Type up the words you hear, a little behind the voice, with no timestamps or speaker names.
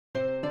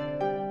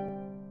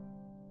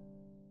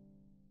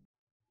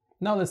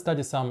Now let's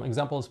study some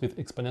examples with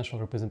exponential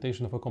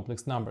representation of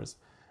complex numbers,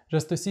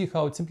 just to see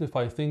how it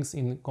simplifies things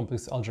in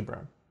complex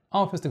algebra.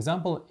 Our first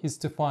example is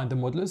to find the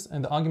modulus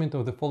and the argument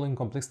of the following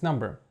complex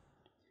number: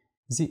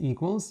 z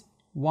equals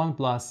 1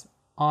 plus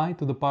I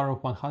to the power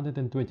of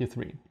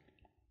 123.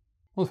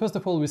 Well, first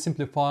of all, we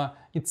simplify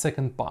its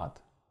second part.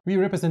 We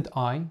represent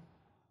I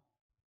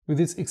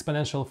with its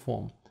exponential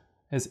form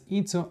as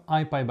e to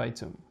I pi by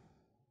 2.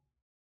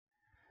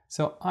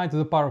 So I to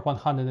the power of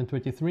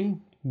 123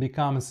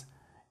 becomes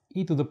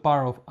e to the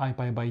power of I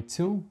pi by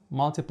 2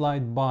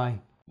 multiplied by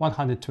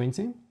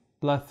 120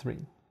 plus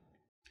 3,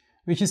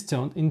 which is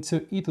turned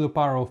into e to the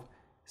power of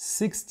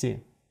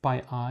 60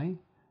 pi I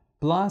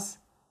plus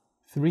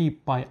 3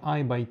 pi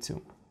I by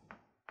 2.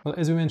 Well,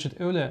 as we mentioned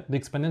earlier, the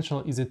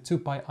exponential is a 2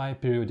 pi I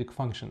periodic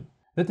function.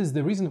 That is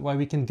the reason why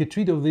we can get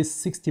rid of this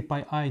 60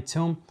 pi I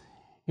term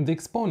in the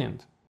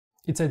exponent.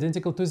 It's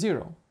identical to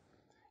 0,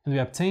 and we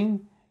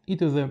obtain e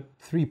to the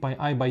 3 pi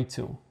I by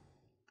 2,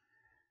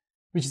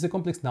 which is a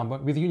complex number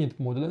with unit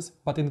modulus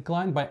but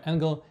inclined by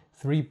angle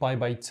 3 pi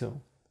by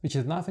 2, which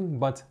is nothing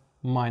but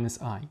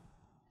minus I.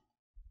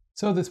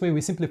 So this way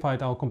we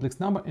simplified our complex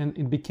number and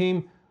it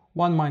became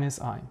 1 minus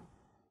I.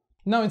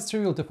 Now it's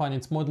trivial to find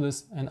its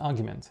modulus and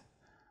argument.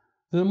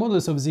 The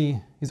modulus of z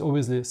is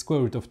obviously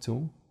square root of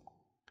 2,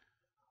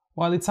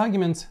 while its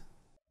argument,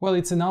 well,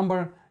 it's a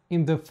number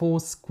in the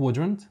fourth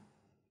quadrant,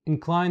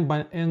 inclined by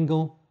an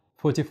angle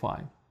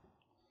 45.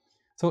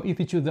 So if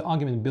we choose the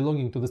argument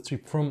belonging to the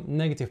strip from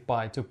negative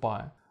pi to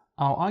pi,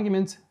 our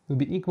argument will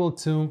be equal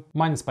to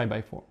minus pi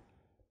by 4.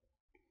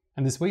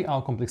 And this way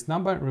our complex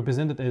number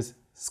represented as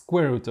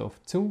square root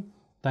of 2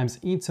 times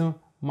e to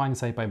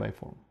minus I pi by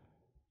 4.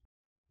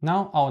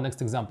 Now our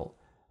next example.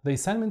 The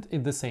assignment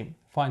is the same.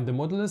 Find the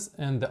modulus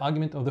and the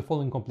argument of the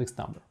following complex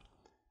number.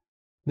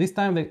 This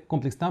time the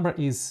complex number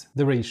is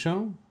the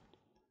ratio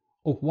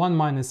of 1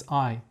 minus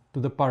I to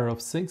the power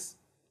of 6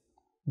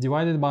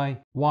 divided by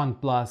 1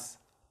 plus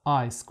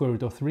I square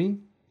root of 3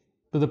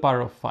 to the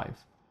power of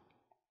 5.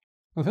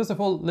 Well, first of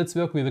all, let's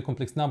work with the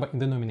complex number in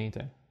the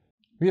denominator.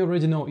 We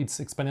already know its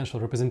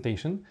exponential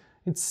representation.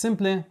 It's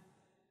simply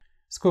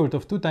square root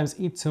of 2 times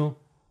e to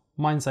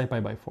minus I pi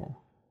by 4.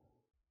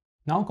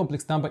 Now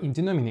complex number in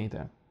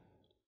denominator.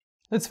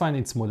 Let's find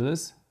its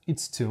modulus.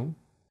 It's 2,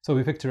 so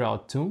we factor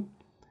out 2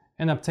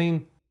 and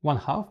obtain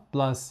 1/2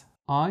 plus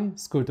I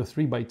square root of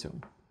 3 by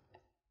 2.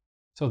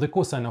 So the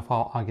cosine of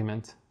our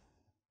argument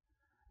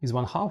is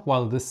 1/2,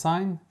 while the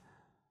sine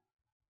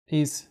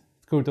is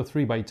square root of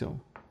 3 by 2,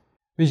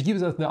 which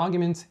gives us the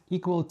argument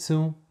equal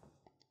to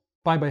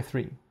pi by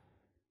 3.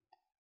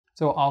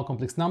 So our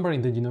complex number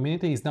in the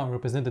denominator is now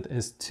represented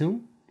as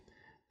 2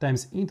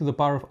 times e to the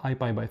power of I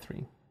pi by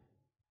 3.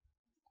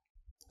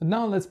 And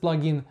now let's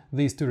plug in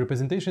these two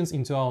representations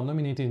into our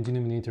numerator and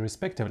denominator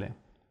respectively.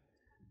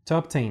 To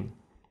obtain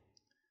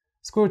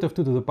square root of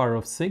 2 to the power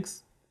of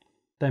 6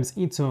 times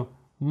e to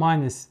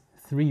minus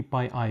 3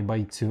 pi I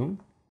by 2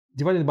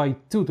 divided by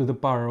 2 to the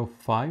power of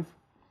 5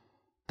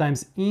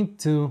 times e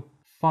to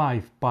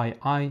 5 pi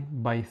I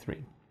by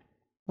 3.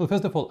 Well,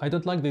 first of all, I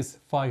don't like this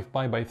 5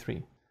 pi by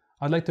 3.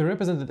 I'd like to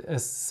represent it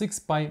as 6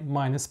 pi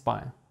minus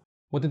pi.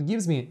 What it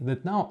gives me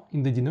that now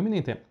in the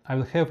denominator I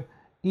will have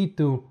e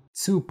to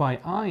 2 pi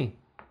I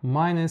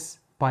minus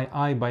pi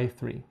I by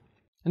 3.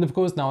 And of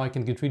course now I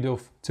can get rid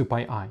of 2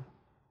 pi I.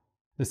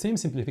 The same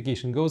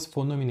simplification goes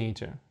for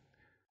numerator.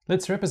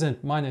 Let's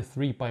represent minus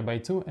 3 pi by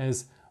 2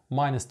 as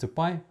minus 2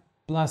 pi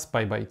plus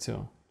pi by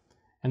 2.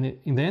 And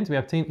in the end we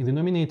obtain in the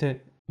denominator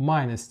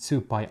minus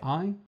 2 pi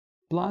I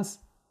plus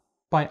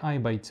pi I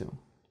by 2.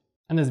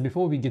 And as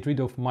before we get rid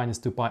of minus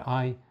 2 pi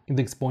I in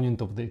the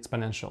exponent of the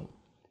exponential.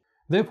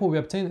 Therefore we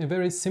obtain a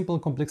very simple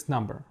complex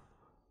number.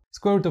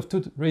 Square root of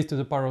 2 raised to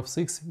the power of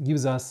 6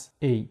 gives us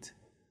 8.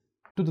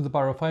 2 to the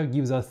power of 5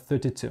 gives us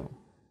 32.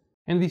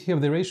 And we have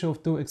the ratio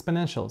of two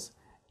exponentials,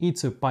 e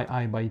to pi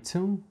I by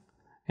 2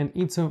 and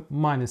e to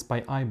minus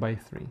pi I by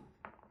 3,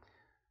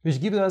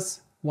 which gives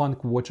us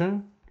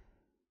 1/4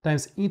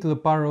 times e to the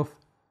power of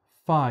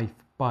 5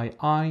 pi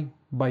I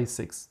by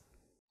 6.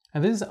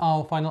 And this is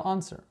our final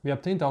answer. We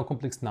obtained our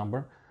complex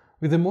number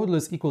with a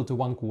modulus equal to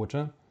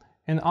 1/4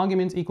 and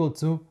argument equal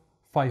to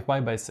 5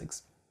 pi by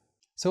 6.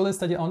 So let's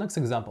study our next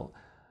example.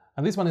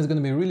 And this one is going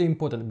to be really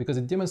important because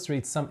it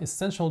demonstrates some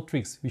essential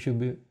tricks which will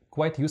be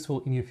quite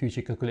useful in your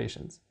future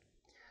calculations.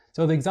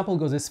 So the example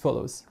goes as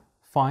follows.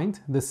 Find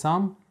the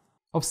sum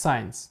of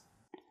sines.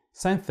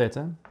 Sine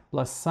theta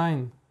plus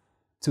sine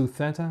 2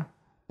 theta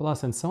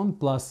plus and so on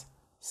plus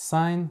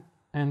sine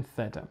n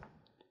theta.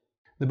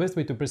 The best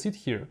way to proceed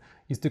here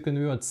is to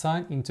convert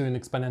sine into an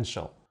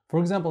exponential. For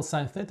example,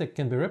 sine theta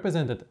can be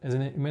represented as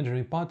an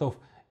imaginary part of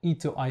e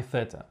to I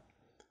theta.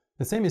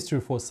 The same is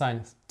true for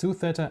sine 2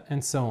 theta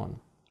and so on.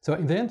 So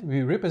in the end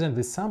we represent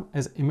this sum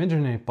as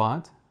imaginary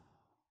part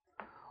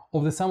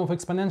of the sum of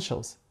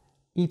exponentials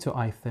e to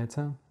I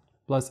theta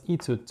plus e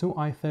to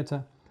 2I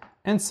theta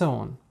and so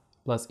on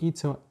plus e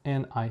to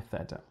ni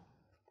theta.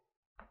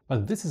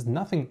 But this is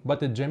nothing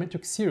but a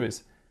geometric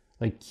series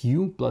like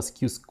q plus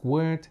q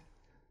squared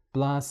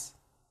plus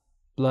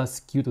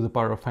q to the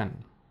power of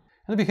n.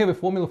 And we have a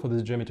formula for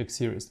this geometric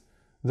series,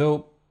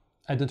 though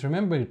I don't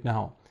remember it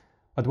now.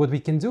 But what we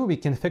can do, we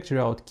can factor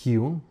out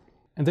q,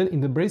 and then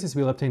in the braces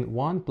we'll obtain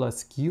 1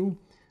 plus q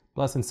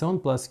plus and so on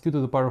plus q to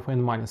the power of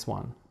n minus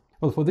 1.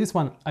 Well, for this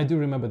one, I do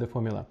remember the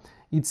formula.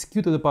 It's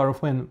q to the power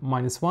of n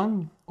minus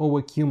 1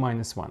 over q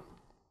minus 1.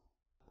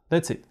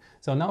 That's it.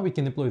 So now we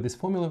can employ this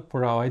formula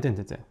for our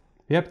identity.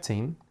 We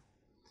obtain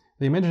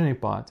the imaginary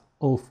part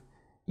of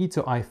e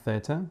to I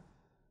theta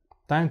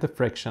times the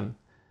fraction,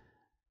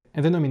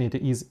 and the denominator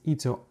is e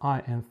to I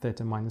n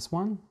theta minus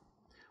 1,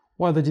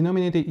 while the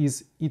denominator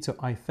is e to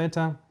I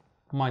theta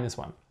minus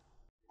 1.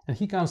 And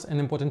here comes an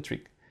important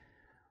trick.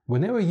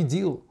 Whenever you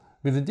deal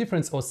with the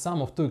difference or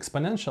sum of two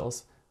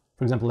exponentials,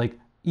 for example, like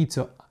e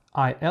to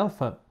I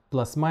alpha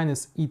plus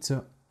minus e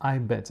to I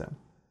beta,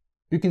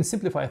 you can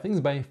simplify things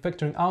by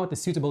factoring out a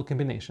suitable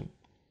combination.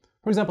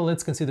 For example,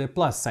 let's consider a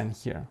plus sign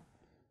here.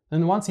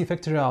 And once you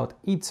factor out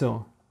e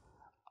to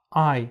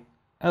I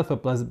alpha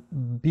plus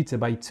beta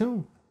by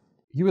 2,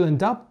 you will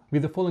end up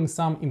with the following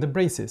sum in the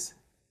braces: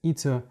 e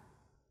to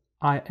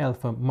I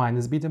alpha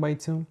minus beta by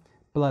 2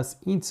 plus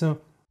e to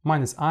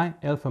minus I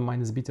alpha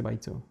minus beta by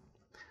 2.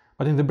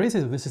 But in the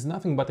braces, this is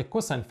nothing but a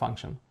cosine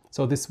function.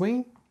 So this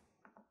way,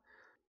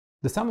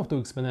 the sum of two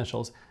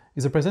exponentials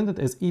is represented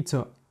as e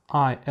to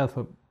I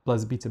alpha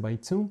plus beta by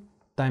 2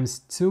 times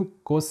 2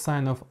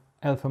 cosine of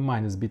alpha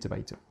minus beta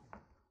by 2.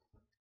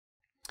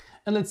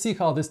 And let's see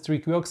how this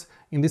trick works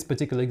in this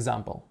particular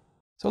example.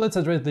 So let's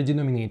address the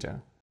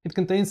denominator. It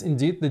contains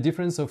indeed the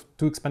difference of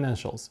two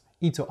exponentials,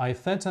 e to I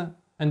theta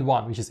and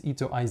 1, which is e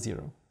to I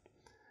 0.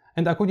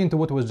 And according to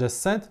what was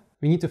just said,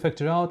 we need to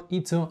factor out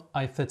e to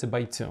I theta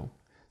by 2.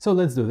 So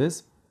let's do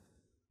this.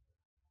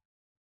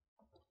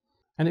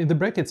 And in the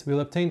brackets,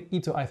 we'll obtain e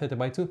to I theta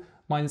by 2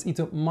 minus e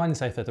to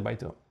minus I theta by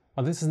 2.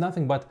 But this is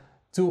nothing but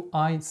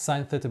 2i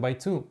sine theta by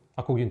 2,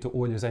 according to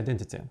Euler's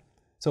identity.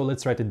 So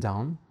let's write it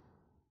down.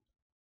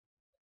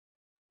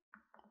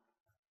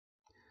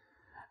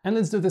 And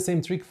let's do the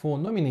same trick for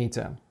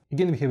nominator.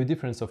 Again, we have a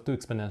difference of two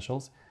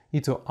exponentials, e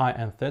to I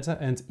n theta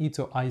and e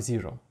to I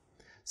 0.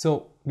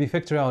 So we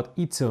factor out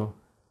e to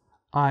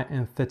I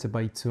n theta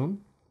by 2.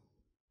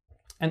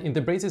 And in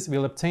the braces,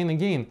 we'll obtain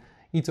again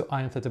e to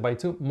I n theta by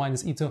 2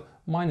 minus e to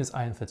minus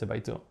I n theta by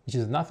 2, which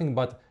is nothing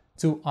but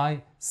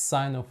 2i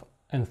sine of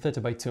n theta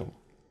by 2.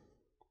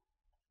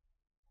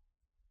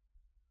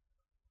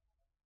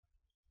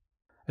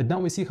 And now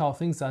we see how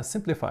things are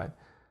simplified.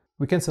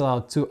 We cancel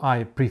out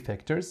 2i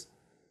prefactors,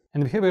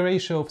 and we have a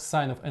ratio of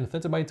sine of n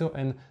theta by 2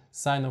 and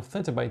sine of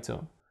theta by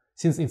 2.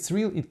 Since it's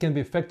real, it can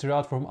be factored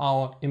out from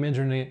our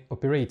imaginary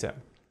operator.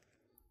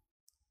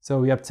 So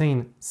we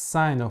obtain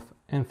sine of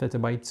n theta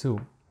by 2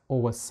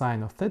 over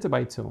sine of theta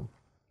by 2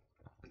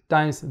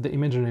 times the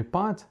imaginary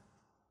part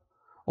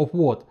of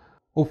what?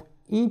 Of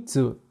e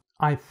to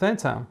I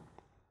theta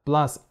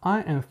plus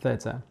I n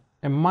theta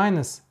and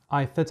minus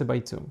I theta by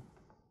 2.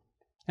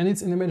 And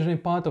it's an imaginary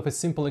part of a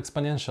simple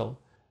exponential,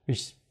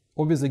 which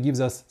obviously gives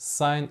us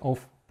sine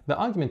of the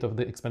argument of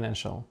the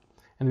exponential.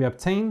 And we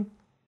obtain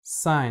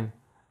sine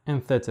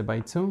n theta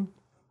by 2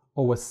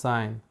 over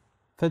sine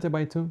theta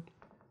by 2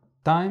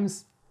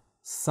 times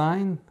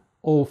sine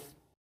of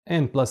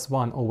n plus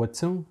 1 over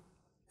 2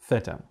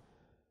 theta.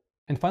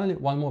 And finally,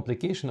 one more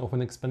application of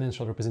an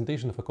exponential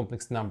representation of a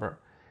complex number,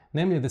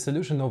 namely the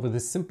solution of the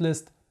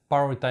simplest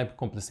power-type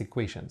complex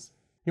equations.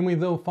 You may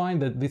though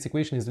find that this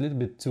equation is a little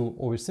bit too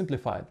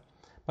oversimplified,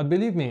 but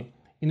believe me,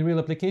 in real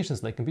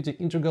applications like computing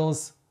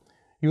integrals,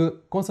 you will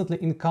constantly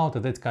encounter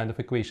that kind of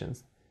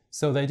equations.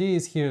 So the idea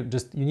is here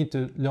just you need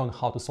to learn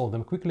how to solve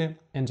them quickly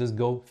and just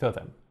go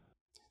further.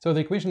 So the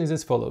equation is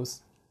as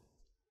follows: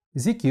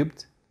 z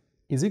cubed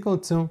is equal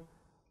to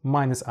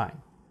minus I.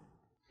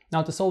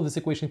 Now to solve this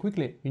equation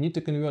quickly, you need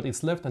to convert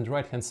its left and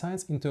right hand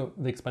sides into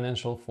the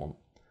exponential form.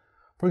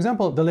 For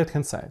example, the left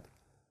hand side,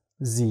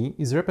 z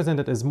is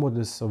represented as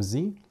modulus of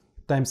z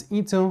times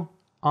e to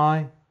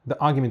I, the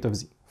argument of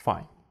z,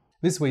 phi.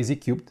 This way z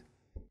cubed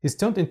is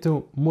turned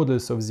into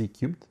modulus of z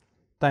cubed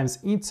times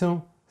e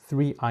to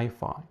 3i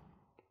phi.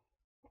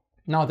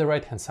 Now the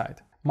right hand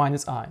side,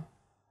 minus I.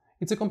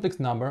 It's a complex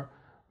number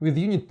with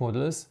unit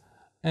modulus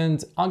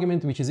and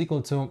argument which is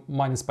equal to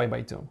minus pi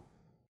by 2.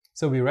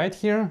 So we write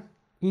here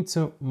e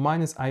to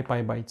minus I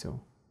pi by 2.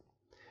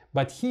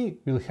 But here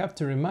we'll have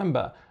to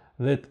remember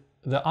that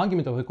the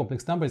argument of the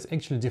complex number is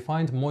actually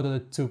defined modulo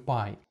 2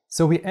 pi.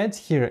 So we add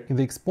here in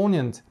the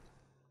exponent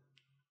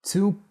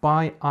 2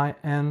 pi I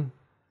n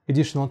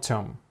additional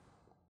term.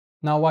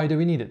 Now why do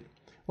we need it?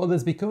 Well,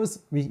 that's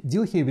because we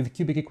deal here with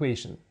cubic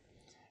equation,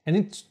 and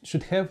it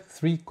should have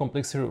 3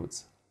 complex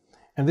roots.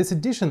 And this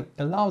addition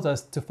allows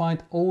us to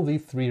find all the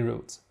 3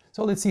 roots.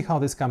 So let's see how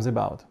this comes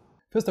about.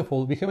 First of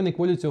all, we have an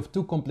equality of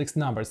 2 complex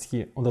numbers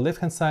here on the left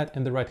hand side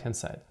and the right hand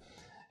side.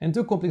 And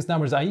 2 complex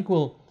numbers are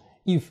equal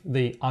if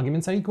the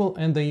arguments are equal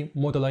and the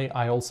moduli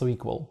are also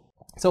equal.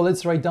 So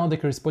let's write down the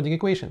corresponding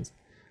equations.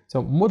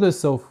 So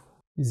modulus of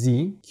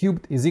z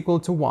cubed is equal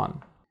to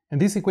 1.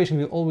 And this equation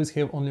will always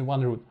have only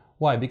one root.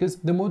 Why? Because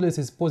the modulus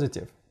is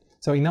positive.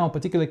 So in our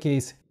particular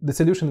case, the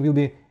solution will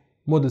be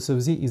modulus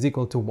of z is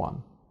equal to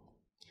 1.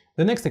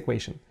 The next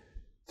equation,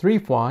 3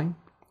 phi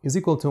is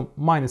equal to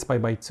minus pi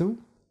by 2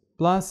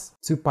 plus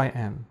 2 pi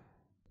n.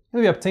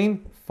 And we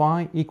obtain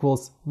phi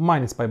equals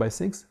minus pi by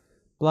 6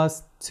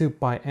 plus 2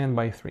 pi n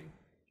by 3.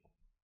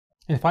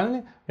 And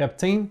finally, we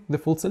obtain the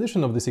full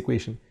solution of this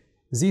equation.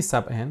 Z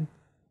sub n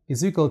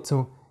is equal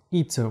to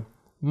e2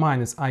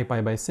 minus I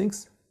pi by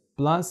 6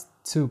 plus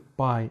 2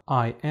 pi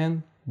I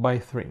n by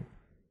 3.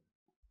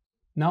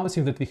 Now it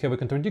seems that we have a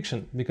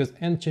contradiction, because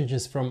n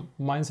changes from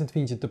minus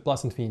infinity to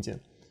plus infinity,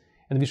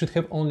 and we should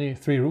have only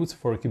 3 roots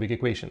for a cubic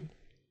equation.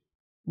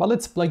 But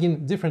let's plug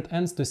in different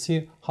n's to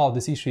see how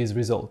this issue is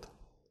resolved.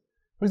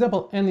 For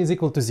example, n is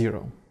equal to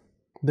 0.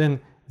 Then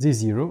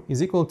z0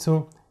 is equal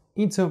to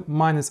e2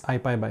 minus I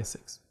pi by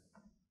 6.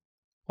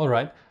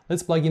 Alright,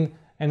 let's plug in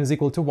n is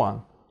equal to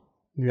 1.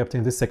 We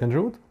obtain the second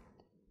root.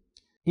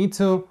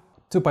 e2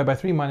 2 pi by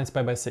 3 minus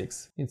pi by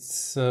 6.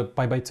 It's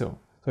pi by 2. So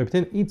we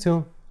obtain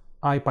e2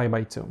 I pi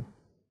by 2,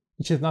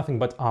 which is nothing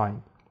but I.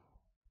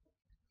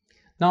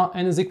 Now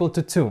n is equal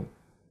to 2.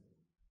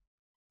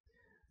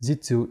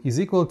 z2 is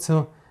equal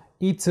to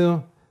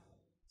e2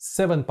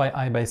 7 pi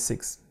I by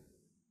 6.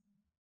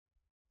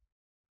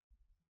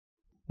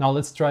 Now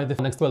let's try the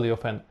next value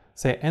of n.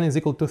 Say n is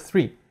equal to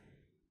 3.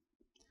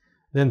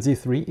 Then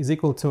z3 is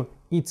equal to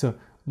e2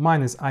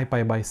 minus I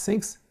pi by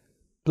 6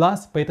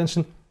 plus, pay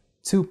attention,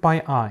 2 pi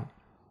I.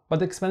 But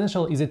the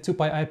exponential is a 2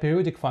 pi I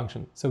periodic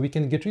function, so we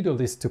can get rid of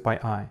this 2 pi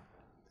I.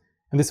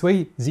 And this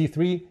way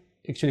z3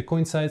 actually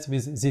coincides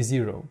with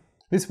z0.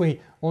 This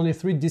way only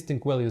 3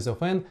 distinct values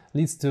of n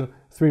leads to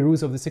 3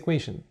 roots of this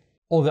equation.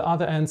 All the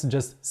other n's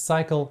just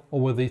cycle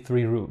over the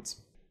 3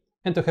 roots.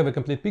 And to have a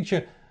complete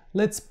picture,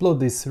 let's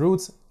plot these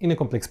roots in a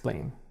complex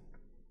plane.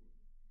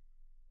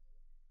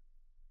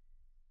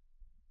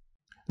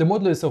 The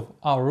modulus of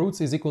our roots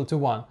is equal to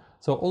 1,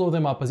 so all of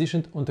them are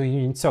positioned onto a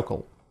unit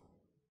circle.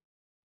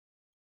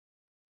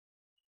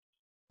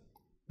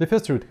 The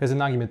first root has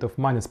an argument of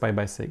minus pi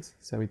by 6,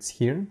 so it's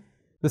here.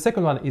 The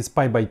second one is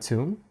pi by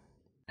 2,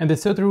 and the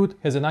third root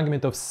has an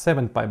argument of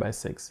 7 pi by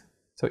 6,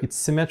 so it's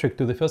symmetric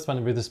to the first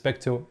one with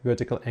respect to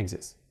vertical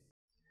axis.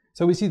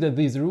 So we see that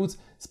these roots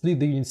split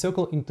the unit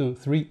circle into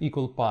 3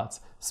 equal parts,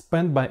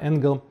 spanned by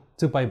angle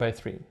 2 pi by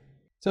 3.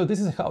 So this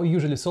is how we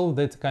usually solve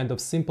that kind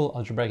of simple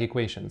algebraic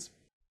equations.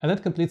 And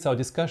that completes our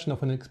discussion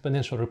of an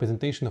exponential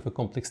representation of a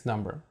complex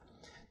number.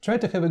 Try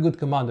to have a good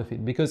command of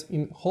it, because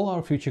in whole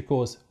our future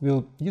course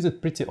we'll use it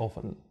pretty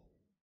often.